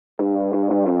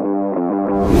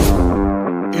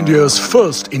India's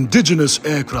first indigenous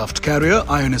aircraft carrier,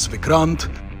 INS Vikrant,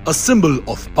 a symbol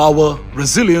of power,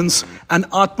 resilience and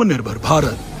Atmanirbhar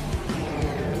Bharat.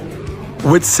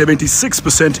 With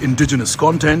 76% indigenous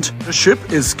content, the ship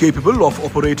is capable of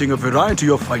operating a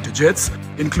variety of fighter jets,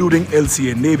 including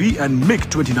LCA Navy and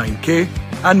MiG-29K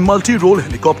and multi-role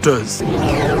helicopters.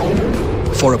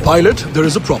 For a pilot, there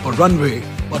is a proper runway,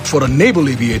 but for a naval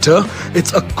aviator,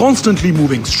 it's a constantly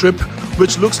moving strip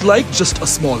which looks like just a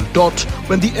small dot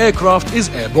when the aircraft is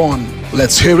airborne.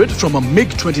 Let's hear it from a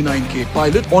MiG-29K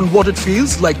pilot on what it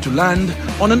feels like to land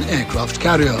on an aircraft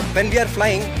carrier. When we are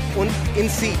flying in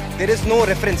sea, there is no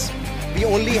reference. We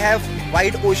only have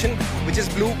wide ocean, which is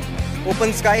blue,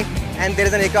 open sky, and there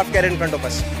is an aircraft carrier in front of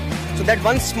us. So that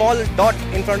one small dot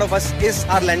in front of us is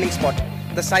our landing spot.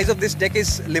 The size of this deck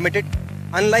is limited,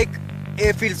 unlike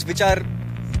airfields which are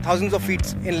thousands of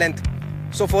feet in length.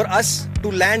 So for us to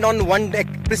land on one deck,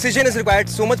 precision is required,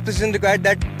 so much precision required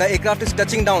that the aircraft is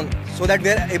touching down so that we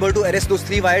are able to arrest those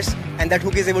 3 wires and that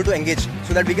hook is able to engage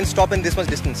so that we can stop in this much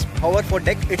distance. However, for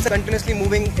deck, it's a continuously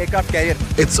moving aircraft carrier.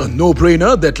 It's a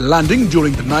no-brainer that landing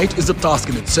during the night is a task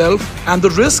in itself and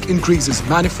the risk increases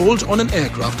manifold on an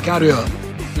aircraft carrier.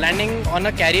 Landing on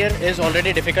a carrier is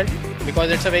already difficult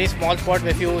because it's a very small spot.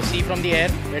 If you see from the air,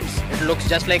 it looks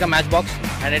just like a matchbox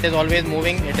and it is always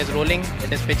moving, it is rolling,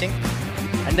 it is pitching.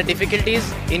 And the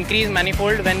difficulties increase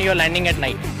manifold when you are landing at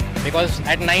night, because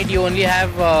at night you only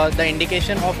have the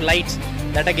indication of lights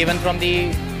that are given from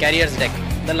the carrier's deck.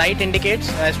 The light indicates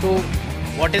as to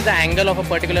what is the angle of a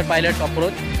particular pilot's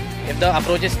approach, if the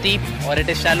approach is steep or it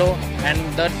is shallow, and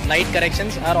the light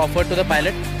corrections are offered to the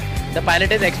pilot. The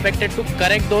pilot is expected to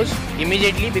correct those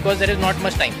immediately because there is not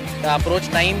much time. The approach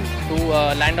time to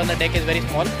land on the deck is very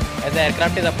small as the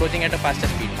aircraft is approaching at a faster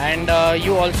speed. And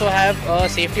you also have a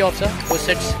safety officer who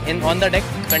sits on the deck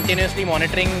continuously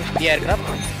monitoring the aircraft,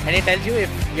 and he tells you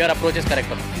if your approach is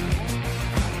correct or not.